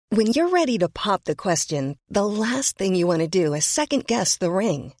When you're ready to pop the question, the last thing you want to do is second-guess the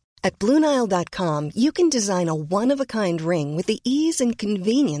ring. At BlueNile.com, you can design a one-of-a-kind ring with the ease and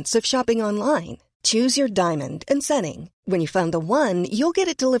convenience of shopping online. Choose your diamond and setting. When you find the one, you'll get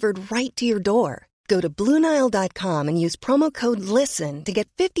it delivered right to your door. Go to BlueNile.com and use promo code LISTEN to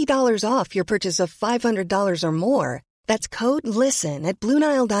get $50 off your purchase of $500 or more. That's code LISTEN at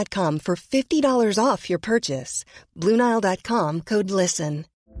BlueNile.com for $50 off your purchase. BlueNile.com, code LISTEN.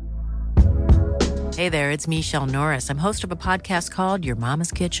 Hey there, it's Michelle Norris. I'm host of a podcast called Your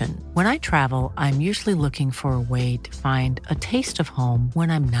Mama's Kitchen. When I travel, I'm usually looking for a way to find a taste of home when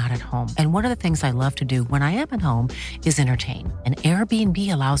I'm not at home. And one of the things I love to do when I am at home is entertain. And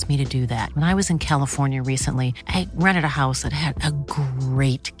Airbnb allows me to do that. When I was in California recently, I rented a house that had a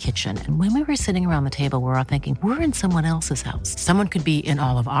great kitchen. And when we were sitting around the table, we were all thinking, we're in someone else's house. Someone could be in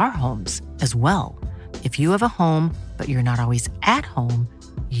all of our homes as well. If you have a home, but you're not always at home,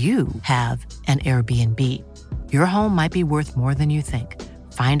 you have an Airbnb. Your home might be worth more than you think.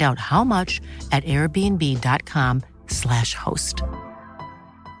 Find out how much at airbnb.com/host.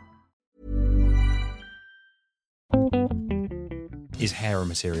 Is hair a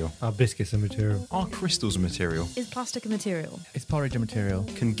material? Are biscuits a material? Are crystals a material? Is plastic a material? Is porridge a material?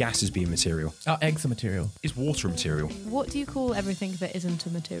 Can gases be a material? Are eggs a material? Is water a material? What do you call everything that isn't a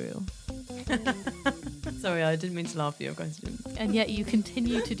material? Sorry, I didn't mean to laugh at your question. And yet you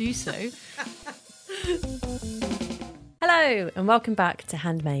continue to do so. Hello, and welcome back to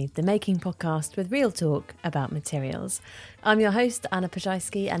Handmade, the making podcast with real talk about materials. I'm your host, Anna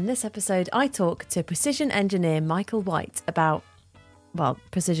Pajajski, and this episode I talk to precision engineer Michael White about, well,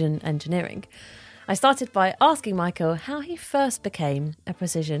 precision engineering. I started by asking Michael how he first became a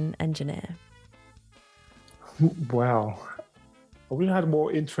precision engineer. Wow. I would have had a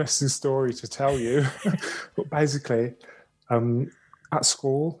more interesting story to tell you. But basically, at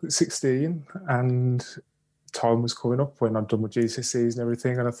school at 16, and time was coming up when I'd done my GCSEs and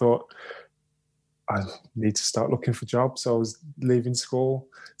everything, and I thought, I need to start looking for jobs. So I was leaving school.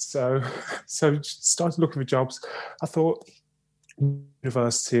 So started looking for jobs. I thought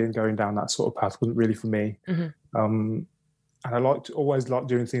university and going down that sort of path wasn't really for me. Mm-hmm. And I always liked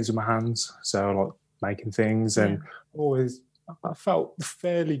doing things with my hands. So I like making things, and I felt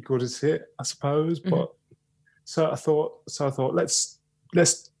fairly good at it, I suppose. Mm-hmm. But so I thought, let's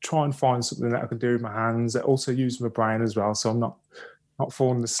try and find something that I can do with my hands. I also use my brain as well, so I'm not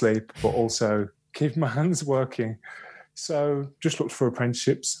falling asleep, but also keep my hands working. So just looked for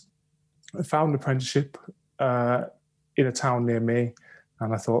apprenticeships. I found an apprenticeship in a town near me,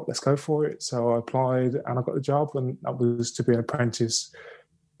 and I thought, let's go for it. So I applied and I got the job, and that was to be an apprentice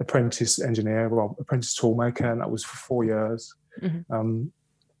engineer, apprentice toolmaker, and that was for 4 years. Mm-hmm.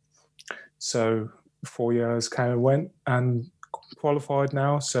 So 4 years came and went, and qualified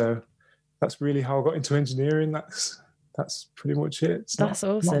now. So that's really how I got into engineering. That's pretty much it. That's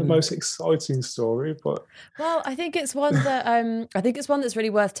awesome. Not the most exciting story, but I think it's one that that's really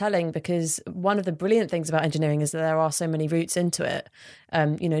worth telling, because one of the brilliant things about engineering is that there are so many routes into it.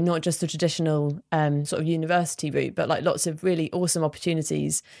 Not just the traditional sort of university route, but like lots of really awesome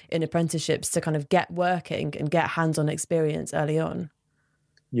opportunities in apprenticeships to kind of get working and get hands-on experience early on.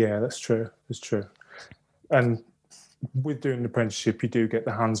 Yeah, that's true. That's true. And with doing an apprenticeship, you do get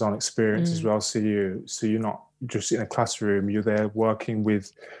the hands-on experience as well. So you're not just in a classroom, you're there working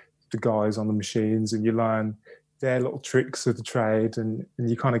with the guys on the machines, and you learn their little tricks of the trade, and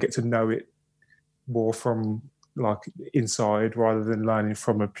you kind of get to know it more from like inside rather than learning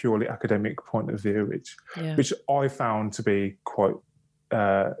from a purely academic point of view, which I found to be quite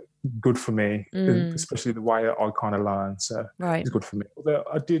good for me, especially the way that I kind of learn. So it's good for me. Although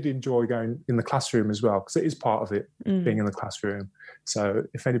I did enjoy going in the classroom as well, because it is part of it, being in the classroom. So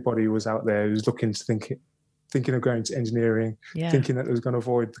if anybody was out there who's looking to thinking of going to engineering, thinking that they was going to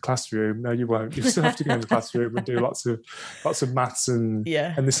avoid the classroom, no, you won't. You still have to go in the classroom and do lots of maths and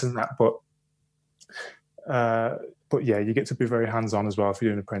this and that. But you get to be very hands-on as well if you're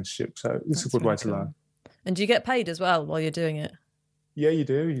doing an apprenticeship. So it's a good way to learn. And do you get paid as well while you're doing it? Yeah, you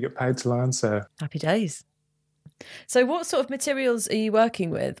do. You get paid to learn. So happy days. So what sort of materials are you working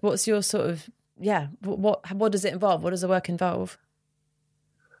with? What's your sort of, what does it involve? What does the work involve?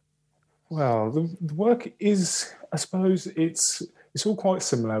 Well, the work is, I suppose it's all quite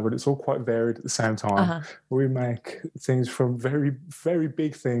similar, but it's all quite varied at the same time. Uh-huh. We make things from very, very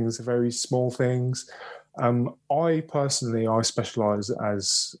big things, very small things. I specialise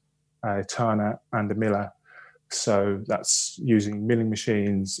as a turner and a miller. So that's using milling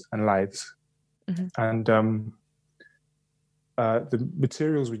machines and lathes. Mm-hmm. And the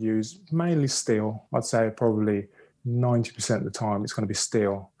materials we use, mainly steel. I'd say probably 90% of the time it's going to be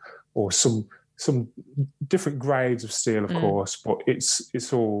steel. or some different grades of steel, of course, but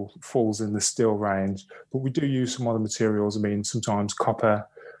it's all falls in the steel range. But we do use some other materials. I mean, sometimes copper,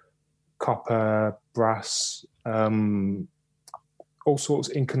 brass, all sorts,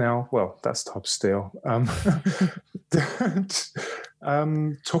 Inconel. Well, that's type of steel.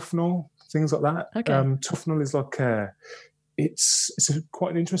 Tufnel, things like that. Okay. Tufnel is like it's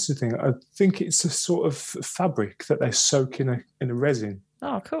quite an interesting thing. I think it's a sort of fabric that they soak in a resin.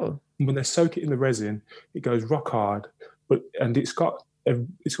 Oh, cool. When they soak it in the resin, it goes rock hard, and it's got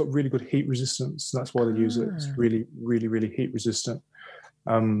really good heat resistance. That's why they use it. It's really, really, really heat resistant.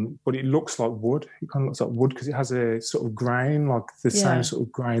 But it looks like wood. It kind of looks like wood because it has a sort of grain, like the same sort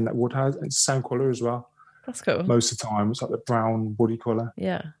of grain that wood has. And it's the same colour as well. That's cool. Most of the time, it's like the brown, woody colour.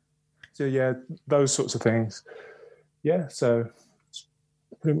 Yeah. So yeah, those sorts of things. Yeah, so that's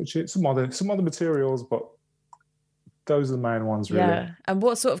pretty much it. Some other materials, but those are the main ones, really. Yeah. And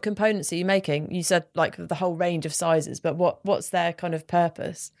what sort of components are you making? You said like the whole range of sizes, but what's their kind of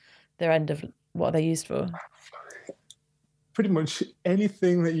purpose? Their end of what are they used for? Pretty much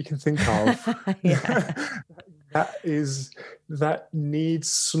anything that you can think of that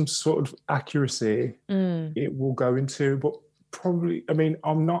needs some sort of accuracy, it will go into. But probably, I mean,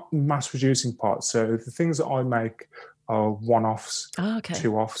 I'm not mass producing parts, so the things that I make are one-offs,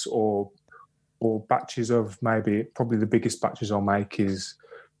 two-offs, or batches of probably the biggest batches I'll make is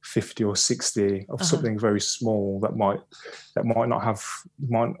 50 or 60 of something very small that might not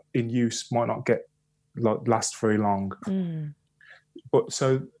get last very long. But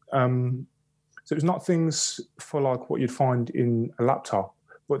so it's not things for like what you'd find in a laptop,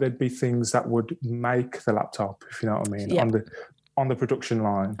 but there'd be things that would make the laptop, if you know what I mean, on the production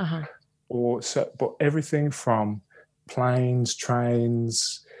line. But everything from planes,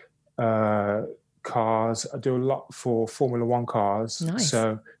 trains, cars. I do a lot for Formula One cars. Nice.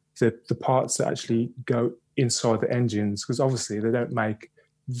 So the parts that actually go inside the engines, because obviously they don't make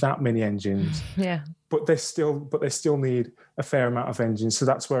that many engines. Yeah. But they still need a fair amount of engines. So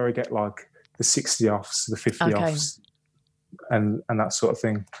that's where I get like the 60 offs, the 50 offs, and that sort of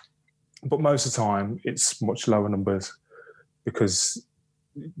thing. But most of the time it's much lower numbers because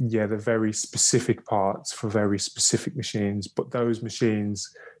they're very specific parts for very specific machines. But those machines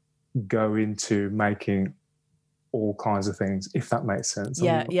go into making all kinds of things, if that makes sense.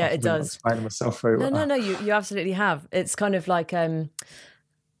 Yeah, it does. I'm explaining myself very well. No, you absolutely have. It's kind of like, sort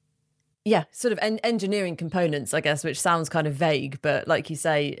of engineering components, I guess, which sounds kind of vague, but like you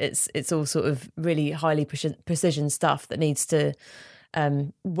say, it's all sort of really highly precision stuff that needs to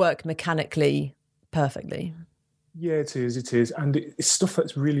work mechanically perfectly. Yeah, it is. And it's stuff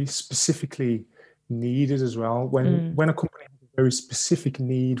that's really specifically needed as well. When a company has a very specific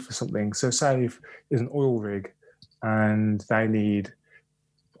need for something, so say if there's an oil rig and they need,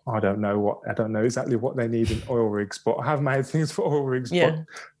 I don't know exactly what they need in oil rigs, but I have made things for oil rigs, but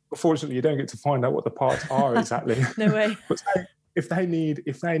unfortunately you don't get to find out what the parts are exactly. No way. But say, if they need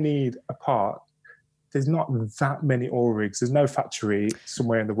a part, there's not that many oil rigs. There's no factory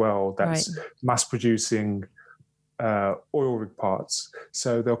somewhere in the world that's mass producing oil rig parts.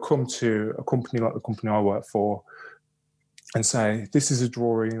 So they'll come to a company like the company I work for and say, this is a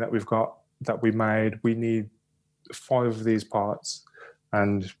drawing that we've got, that we made. We need 5 of these parts,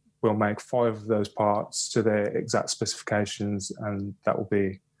 and we'll make 5 of those parts to their exact specifications, and that'll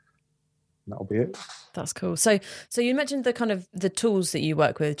be it. That's cool. So you mentioned the kind of the tools that you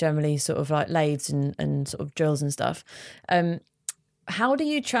work with, generally sort of like lathes and sort of drills and stuff. How do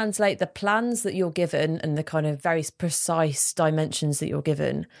you translate the plans that you're given and the kind of very precise dimensions that you're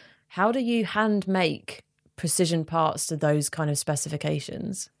given? How do you hand make precision parts to those kind of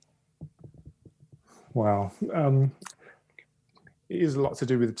specifications? Well, it is a lot to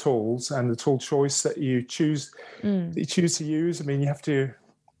do with the tools and the tool choice that you choose to use. I mean, you have to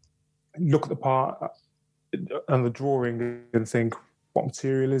look at the part and the drawing and think, what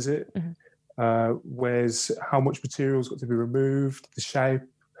material is it? How much material's got to be removed, the shape,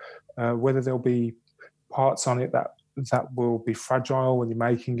 whether there'll be parts on it that will be fragile when you're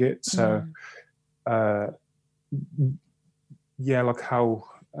making it. So, like how,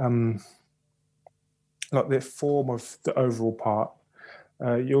 like the form of the overall part.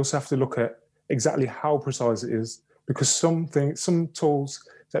 You also have to look at exactly how precise it is, because some tools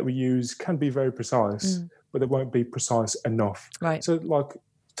that we use can be very precise, but they won't be precise enough. Right. So, like,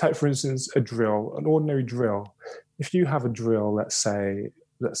 take for instance a drill, an ordinary drill. If you have a drill, let's say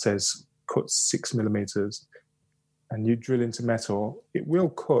that says cut 6 millimeters, and you drill into metal, it will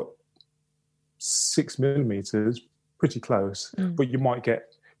cut 6 millimeters pretty close, but you might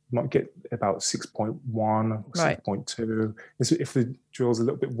get might get about 6.1 or Right. 6.2 if the drill's a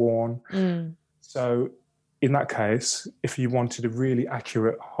little bit worn. So in that case, if you wanted a really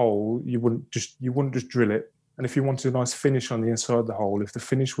accurate hole, you wouldn't just drill it. And if you wanted a nice finish on the inside of the hole, if the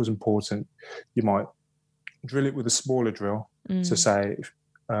finish was important, you might drill it with a smaller drill. So say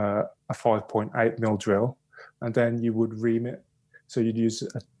a 5.8 mil drill, and then you would ream it. So you'd use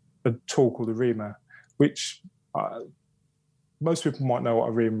a tool called a reamer, which most people might know what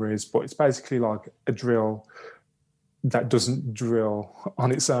a reamer is, but it's basically like a drill that doesn't drill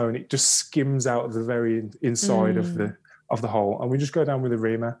on its own. It just skims out of the very inside of the hole, and we just go down with a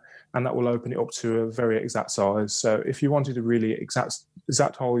reamer, and that will open it up to a very exact size. So if you wanted a really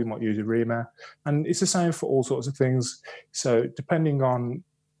exact hole, you might use a reamer, and it's the same for all sorts of things. So depending on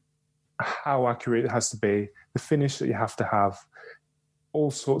how accurate it has to be, the finish that you have to have, all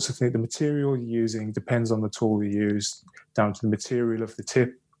sorts of things, the material you're using depends on the tool you use, down to the material of the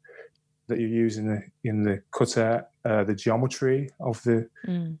tip that you use in the cutter, the geometry of the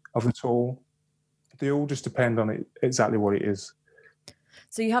tool. They all just depend on it, exactly what it is.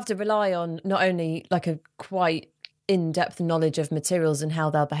 So you have to rely on not only like a quite in-depth knowledge of materials and how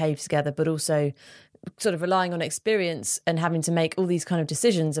they'll behave together, but also sort of relying on experience and having to make all these kind of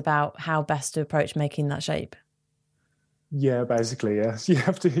decisions about how best to approach making that shape. Yeah, basically, yes. You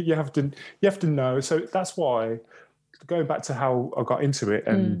have to know. So that's why, going back to how I got into it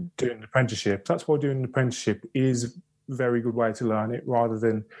and doing an apprenticeship, that's why doing an apprenticeship is a very good way to learn it, rather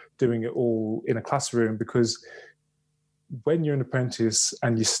than doing it all in a classroom. Because when you're an apprentice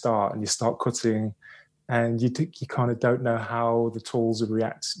and you start cutting, and you kind of don't know how the tools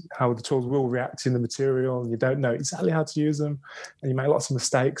will react in the material, and you don't know exactly how to use them, and you make lots of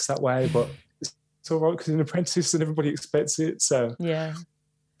mistakes that way, but it's all right because you're an apprentice and everybody expects it. So yeah.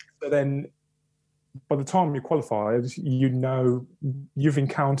 So then by the time you're qualified, you've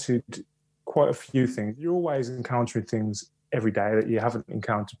encountered quite a few things. You're always encountering things every day that you haven't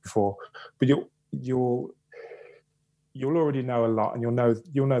encountered before, but you'll already know a lot, and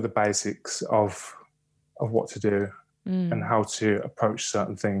you'll know the basics of what to do and how to approach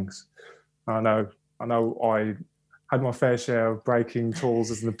certain things. I know I had my fair share of breaking tools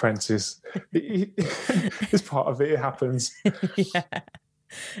as an apprentice. It's part of it. It happens. Yeah.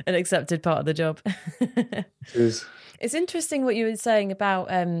 An accepted part of the job. It is. It's interesting what you were saying about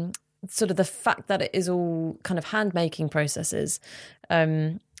sort of the fact that it is all kind of hand making processes.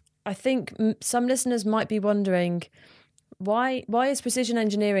 I think some listeners might be wondering, why is precision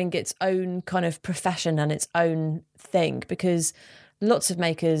engineering its own kind of profession and its own thing? Because lots of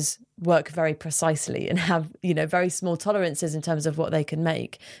makers work very precisely and have, very small tolerances in terms of what they can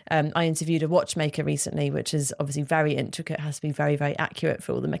make. I interviewed a watchmaker recently, which is obviously very intricate, has to be very, very accurate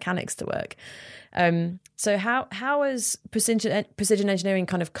for all the mechanics to work. So how has precision engineering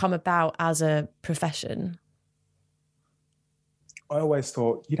kind of come about as a profession? I always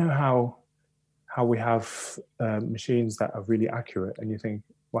thought, how we have machines that are really accurate, and you think,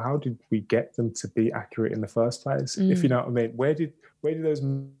 well, how did we get them to be accurate in the first place? If you know what I mean, where did those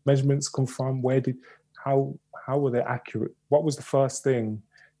measurements come from? How were they accurate? What was the first thing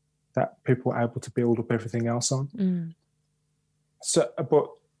that people were able to build up everything else on? So, but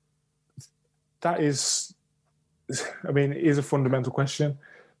that is a fundamental question.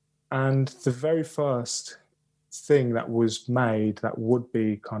 And the very first thing that was made that would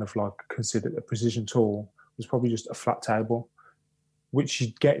be kind of like considered a precision tool was probably just a flat table, which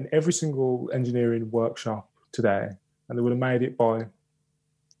you'd get in every single engineering workshop today. And they would have made it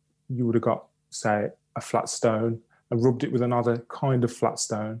you would have got, say, a flat stone and rubbed it with another kind of flat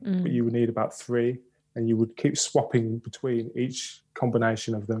stone, but you would need about 3, and you would keep swapping between each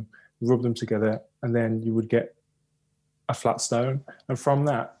combination of them, rub them together, and then you would get a flat stone. And from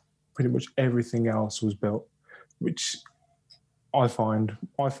that, pretty much everything else was built, which I find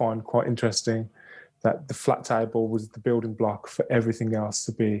quite interesting, that the flat table was the building block for everything else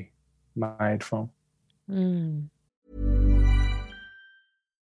to be made from.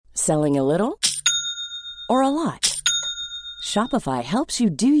 Selling a little or a lot? Shopify helps you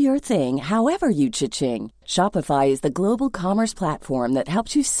do your thing however you cha-ching. Shopify is the global commerce platform that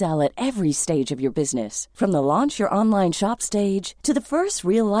helps you sell at every stage of your business. From the launch your online shop stage to the first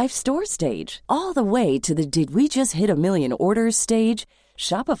real-life store stage, all the way to the did we just hit a million orders stage.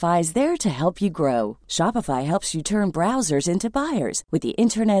 Shopify is there to help you grow. Shopify helps you turn browsers into buyers with the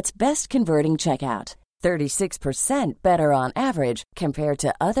internet's best converting checkout. 36% better on average compared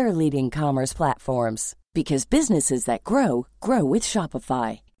to other leading commerce platforms. Because businesses that grow, grow with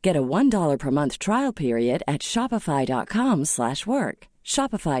Shopify. Get a $1 per month trial period at shopify.com/work.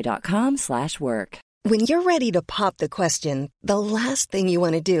 Shopify.com/work. When you're ready to pop the question, the last thing you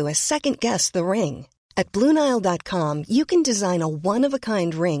want to do is second-guess the ring. At BlueNile.com, you can design a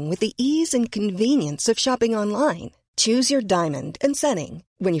one-of-a-kind ring with the ease and convenience of shopping online. Choose your diamond and setting.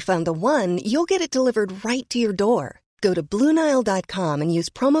 When you find the one, you'll get it delivered right to your door. Go to BlueNile.com and use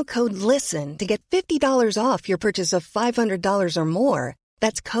promo code LISTEN to get $50 off your purchase of $500 or more.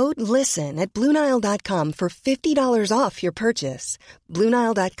 That's code LISTEN at BlueNile.com for $50 off your purchase.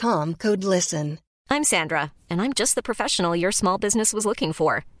 BlueNile.com, code LISTEN. I'm Sandra, and I'm just the professional your small business was looking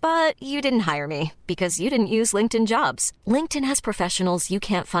for. But you didn't hire me because you didn't use LinkedIn Jobs. LinkedIn has professionals you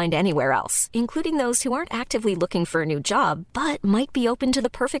can't find anywhere else, including those who aren't actively looking for a new job, but might be open to the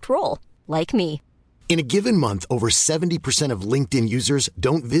perfect role, like me. In a given month, over 70% of LinkedIn users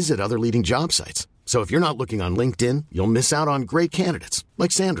don't visit other leading job sites. So if you're not looking on LinkedIn, you'll miss out on great candidates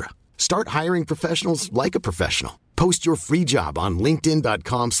like Sandra. Start hiring professionals like a professional. Post your free job on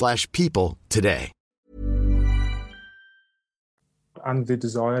linkedin.com/people today. And the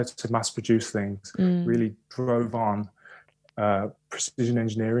desire to mass produce things really drove on precision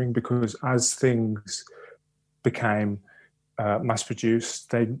engineering, because as things became mass produced,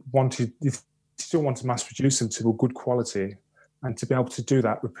 they still wanted to mass produce them to a good quality. And to be able to do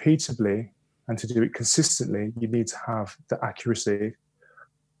that repeatably and to do it consistently, you need to have the accuracy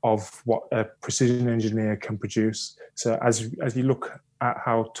of what a precision engineer can produce. So as you look at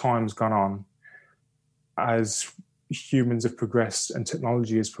how time's gone on, as humans have progressed and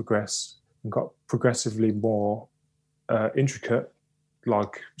technology has progressed and got progressively more intricate,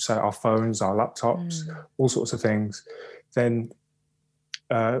 like, say, our phones, our laptops, all sorts of things, then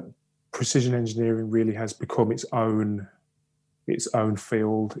precision engineering really has become its own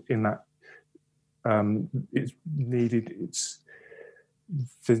field, in that there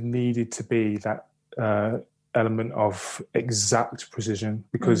needed to be that element of exact precision,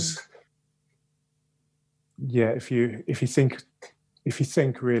 because if you think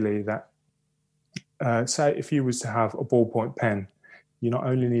really that say if you was to have a ballpoint pen, you not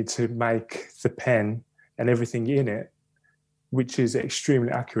only need to make the pen and everything in it, which is extremely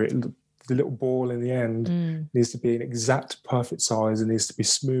accurate, the little ball in the end needs to be an exact perfect size and needs to be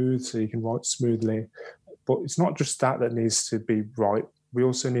smooth so you can write smoothly. But it's not just that needs to be right. We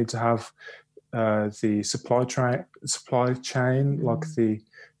also need to have the supply chain, like the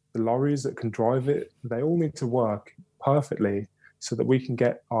lorries that can drive it. They all need to work perfectly so that we can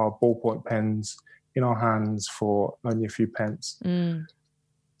get our ballpoint pens in our hands for only a few pence.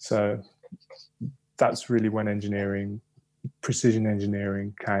 So that's really when precision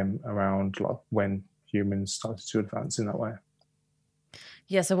engineering came around, like when humans started to advance in that way.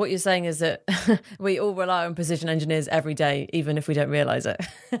 Yeah, so what you're saying is that we all rely on precision engineers every day, even if we don't realise it.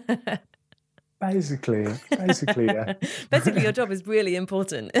 Basically, yeah. Basically, your job is really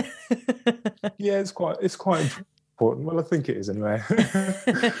important. Yeah, it's quite important. Well, I think it is anyway.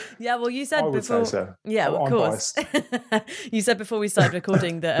 Yeah, well, you said I would before. say so. Yeah, of course. You said before we started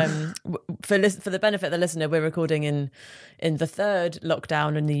recording that for the benefit of the listener, we're recording in the third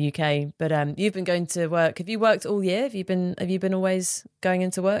lockdown in the UK. But you've been going to work. Have you worked all year? Have you been always going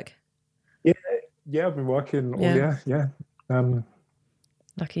into work? Yeah, I've been working all year. Yeah.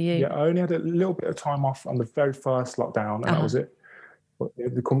 Lucky you. Yeah, I only had a little bit of time off on the very first lockdown, and that was it. But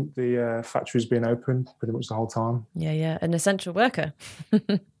the factory's been open pretty much the whole time. Yeah, an essential worker.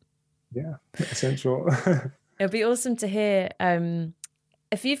 Yeah, essential. It'd be awesome to hear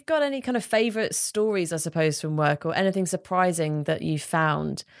if you've got any kind of favourite stories, I suppose, from work, or anything surprising that you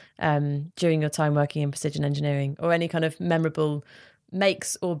found during your time working in precision engineering, or any kind of memorable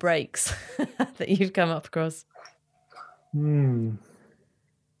makes or breaks that you've come up across.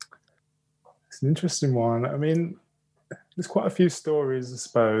 It's an interesting one. I mean, there's quite a few stories, I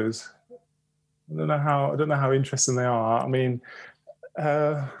suppose. I don't know how interesting they are. I mean,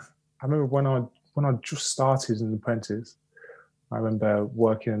 I remember when I just started as an apprentice, I remember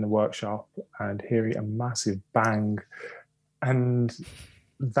working in the workshop and hearing a massive bang, and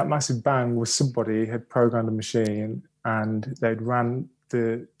that massive bang was somebody had programmed a machine and they'd ran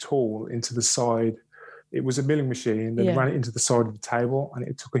the tool into the side. It was a milling machine. They ran it into the side of the table, and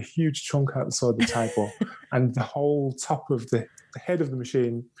it took a huge chunk out the side of the table. And the whole top of the head of the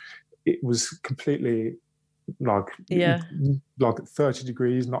machine, it was completely like 30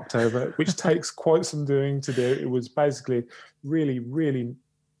 degrees knocked over, which takes quite some doing to do. It was basically really, really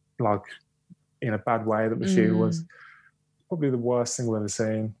like in a bad way. The machine was probably the worst thing I've ever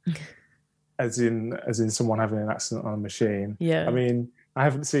seen. As in someone having an accident on a machine. Yeah. I mean, I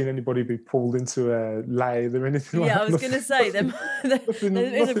haven't seen anybody be pulled into a lathe or anything like that. Yeah, I was going to say, there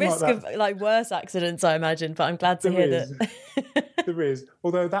is a risk of like worse accidents, I imagine, but I'm glad to hear that. There is,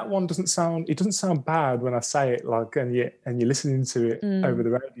 although that one doesn't sound bad when I say it, like, and you're listening to it over the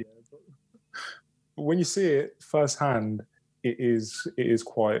radio. But when you see it firsthand, it is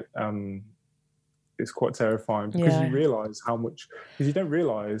quite it's quite terrifying, because you realise how much, because you don't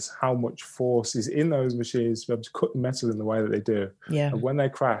realise how much force is in those machines to be able to cut the metal in the way that they do. Yeah. And when they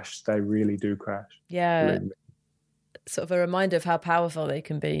crash, they really do crash. Yeah. Really. Sort of a reminder of how powerful they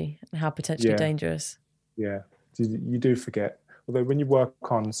can be and how potentially dangerous. Yeah. You do forget. Although when you work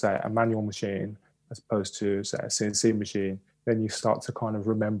on, say, a manual machine as opposed to, say, a CNC machine, then you start to kind of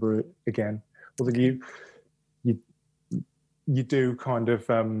remember it again. Although you do kind of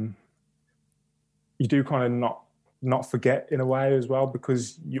not forget in a way as well,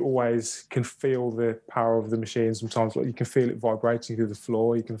 because you always can feel the power of the machine sometimes. Like, you can feel it vibrating through the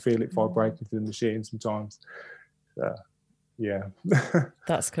floor, you can feel it vibrating through the machine sometimes. Yeah.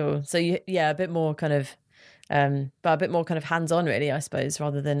 That's cool. So a bit more kind of but a bit more kind of hands-on, really, I suppose,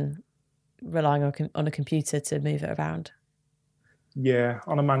 rather than relying on a computer to move it around. Yeah,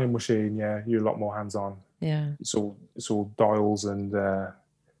 on a manual machine, you're a lot more hands-on. Yeah, it's all dials and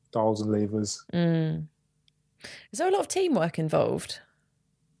levers. Is there a lot of teamwork involved?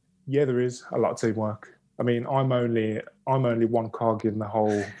 Yeah, there is a lot of teamwork. I mean, I'm only one cog in the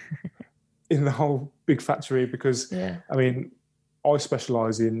whole in the whole big factory, because I mean, I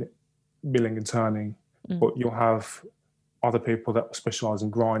specialise in milling and turning, but you'll have other people that specialise in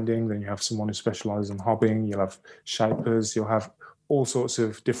grinding. Then you have someone who specialises in hobbing. You'll have shapers. You'll have all sorts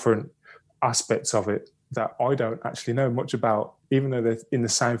of different aspects of it that I don't actually know much about, even though they're in the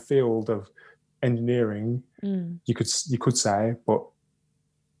same field of engineering. You could say, but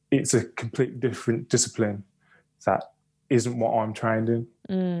it's a completely different discipline that isn't what I'm trained in.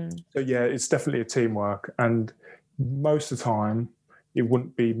 So yeah, it's definitely a teamwork, and most of the time it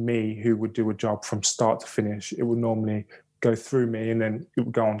wouldn't be me who would do a job from start to finish. It would normally go through me, and then it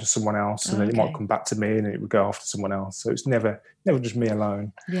would go on to someone else, and then it might come back to me, and then it would go off to someone else. So it's never just me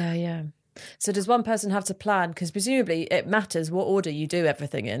alone. Yeah. So does one person have to plan? Because presumably it matters what order you do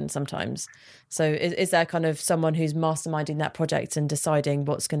everything in sometimes. So is there kind of someone who's masterminding that project and deciding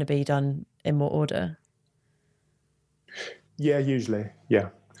what's going to be done in what order? Yeah, usually, yeah.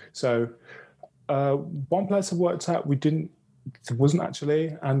 So one place I worked at, there wasn't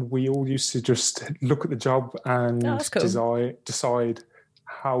actually, and we all used to just look at the job and decide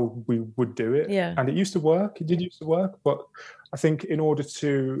how we would do it. Yeah. And it used to work. It did used to work, but I think in order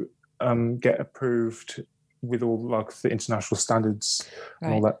to get approved with all like the international standards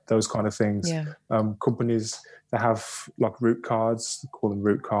and all that, those kind of things, companies, they have like route cards, they call them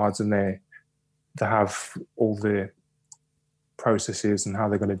route cards, and they have all the processes and how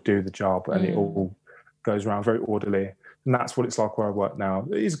they're going to do the job, and it all goes around very orderly. And that's what it's like where I work now.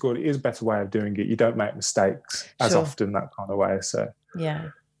 It is good. It is a better way of doing it. You don't make mistakes as often, that kind of way. So yeah,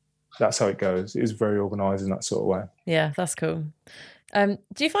 that's how it goes. It is very organised in that sort of way. Yeah, that's cool. Do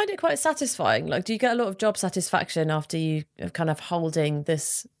you find it quite satisfying? Like, do you get a lot of job satisfaction after you are kind of holding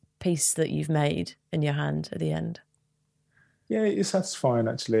this piece that you've made in your hand at the end? Yeah, it is satisfying,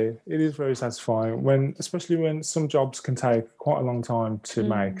 actually. It is very satisfying, especially when some jobs can take quite a long time to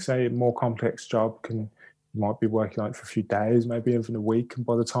make. Say a more complex job you might be working on it for a few days, maybe even a week, and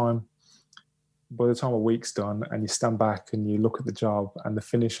by the time a week's done and you stand back and you look at the job and the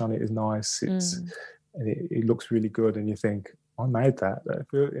finish on it is nice, it looks really good, and you think, I made that.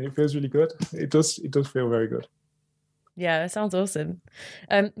 It feels really good. It does feel very good. Yeah, it sounds awesome.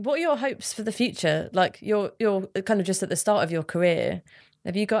 What are your hopes for the future? Like, you're kind of just at the start of your career.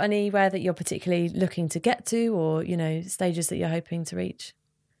 Have you got anywhere that you're particularly looking to get to, or, stages that you're hoping to reach?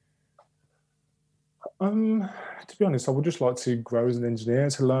 To be honest, I would just like to grow as an engineer,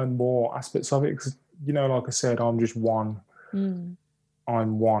 to learn more aspects of it. Because, like I said, I'm just one.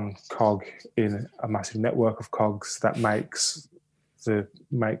 I'm one cog in a massive network of cogs that makes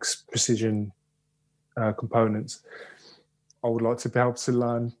precision components. I would like to be able to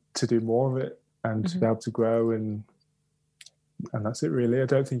learn to do more of it and to be able to grow, and that's it really. I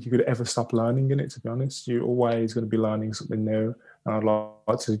don't think you could ever stop learning in it, to be honest. You're always going to be learning something new, and I'd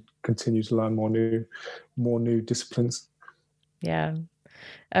like to continue to learn more new disciplines. Yeah.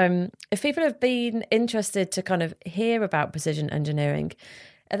 If people have been interested to kind of hear about precision engineering,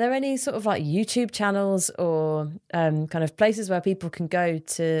 are there any sort of like YouTube channels or kind of places where people can go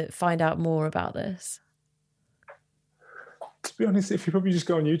to find out more about this? To be honest, if you probably just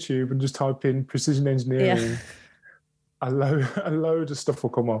go on YouTube and just type in precision engineering, a load of stuff will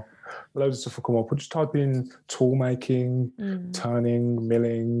come up. Or just type in tool making, turning,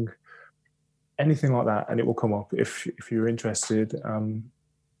 milling, anything like that, and it will come up if you're interested.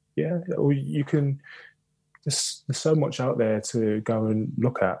 Or you can there's so much out there to go and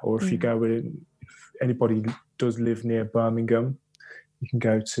look at. Or if you go in, if anybody does live near Birmingham, you can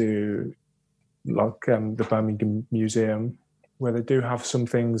go to the Birmingham Museum, where they do have some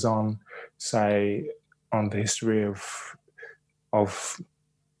things on, say, on the history of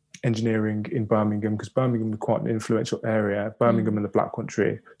engineering in Birmingham, because Birmingham is quite an influential area. Birmingham and the Black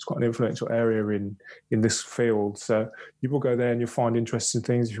Country, it's quite an influential area in this field. So you will go there and you'll find interesting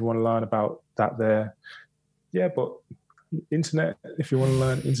things if you want to learn about that there. Yeah, but internet, if you want to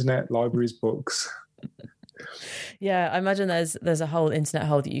learn internet, libraries, books. Yeah, I imagine there's a whole internet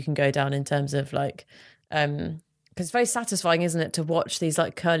hole that you can go down in terms of like, because it's very satisfying, isn't it, to watch these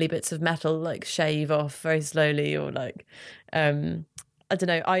like curly bits of metal like shave off very slowly, or like, I don't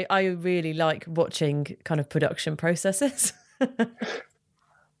know. I really like watching kind of production processes. I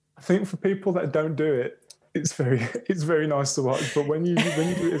think for people that don't do it, it's very nice to watch. But when you do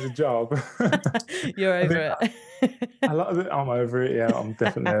it as a job, you're over it. I'm over it. Yeah, I'm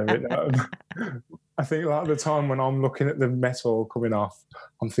definitely over it now. I think a lot of the time when I'm looking at the metal coming off,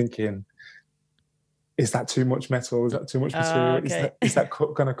 I'm thinking, is that too much metal? Is that too much material? Okay. Is that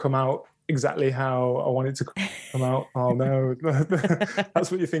going to come out exactly how I want it to come out? Oh no.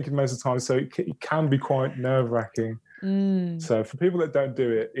 That's what you're thinking most of the time. So it can be quite nerve-wracking. So for people that don't do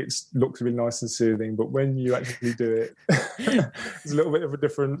it, it looks really nice and soothing, but when you actually do it, it's a little bit of a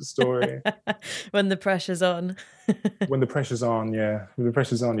different story. When the pressure's on. When the pressure's on, yeah. When the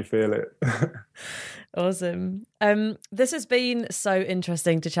pressure's on, you feel it. Awesome. This has been so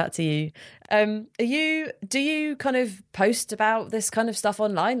interesting to chat to you. Do you kind of post about this kind of stuff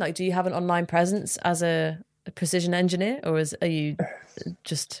online? Like, do you have an online presence as a precision engineer, or are you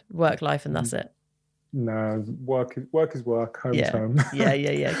just work life and that's it? No, work is work, home is home.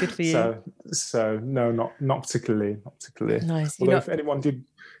 Yeah. Good for you. So no, not particularly. Nice. Although if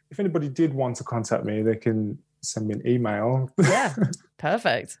anybody did want to contact me, they can send me an email. Yeah,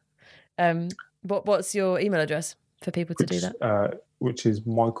 perfect. What's your email address for people to do that? Which is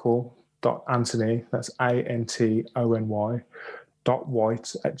michael.anthony, that's ANTONY,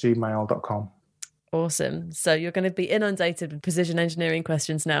 .white@gmail.com. Awesome. So you're going to be inundated with precision engineering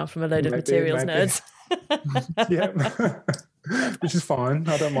questions now from a load of materials nerds. Yeah, which is fine.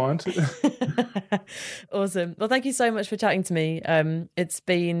 I don't mind. Awesome. Well, thank you so much for chatting to me. It's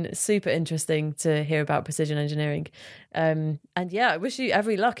been super interesting to hear about precision engineering. And yeah, I wish you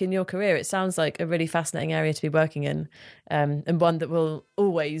every luck in your career. It sounds like a really fascinating area to be working in, and one that will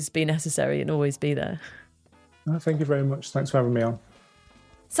always be necessary and always be there. Oh, thank you very much. Thanks for having me on.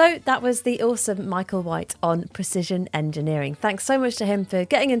 So that was the awesome Michael White on precision engineering. Thanks so much to him for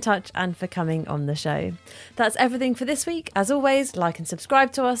getting in touch and for coming on the show. That's everything for this week. As always, like and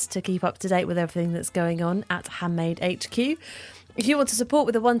subscribe to us to keep up to date with everything that's going on at Handmade HQ. If you want to support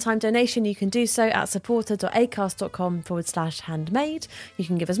with a one-time donation, you can do so at supporter.acast.com/handmade. You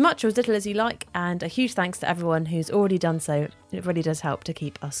can give as much or as little as you like, and a huge thanks to everyone who's already done so. It really does help to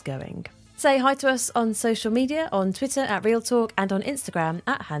keep us going. Say hi to us on social media, on Twitter at Real Talk and on Instagram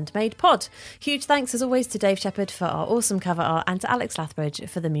at HandmadePod. Huge thanks as always to Dave Shepherd for our awesome cover art and to Alex Lathbridge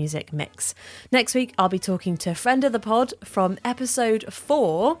for the music mix. Next week, I'll be talking to a friend of the pod from episode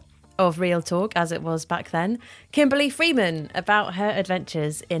 4 of Real Talk, as it was back then, Kimberly Freeman, about her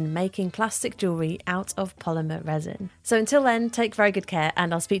adventures in making plastic jewellery out of polymer resin. So until then, take very good care,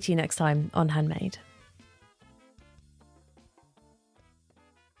 and I'll speak to you next time on Handmade.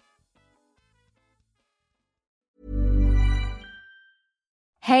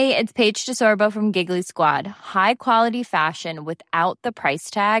 Hey, it's Paige DeSorbo from Giggly Squad. High quality fashion without the price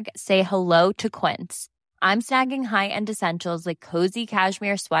tag. Say hello to Quince. I'm snagging high-end essentials like cozy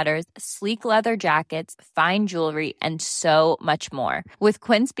cashmere sweaters, sleek leather jackets, fine jewelry, and so much more. With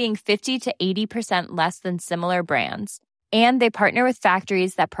Quince being 50 to 80% less than similar brands. And they partner with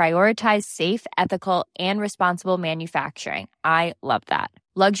factories that prioritize safe, ethical, and responsible manufacturing. I love that.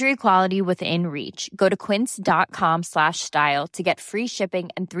 Luxury quality within reach. Go to quince.com/style to get free shipping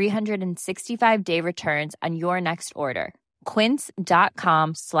and 365-day returns on your next order.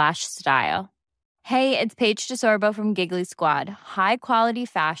 Quince.com/style. Hey, it's Paige DeSorbo from Giggly Squad. High quality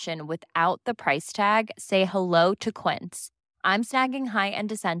fashion without the price tag. Say hello to Quince. I'm snagging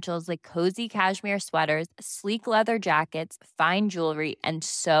high-end essentials like cozy cashmere sweaters, sleek leather jackets, fine jewelry, and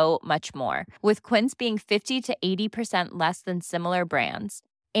so much more. With Quince being 50 to 80% less than similar brands.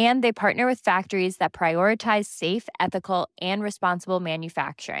 And they partner with factories that prioritize safe, ethical, and responsible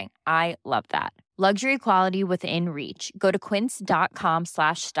manufacturing. I love that. Luxury quality within reach. Go to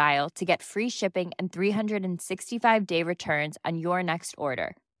quince.com/style to get free shipping and 365-day returns on your next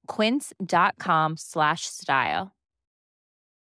order. Quince.com/style.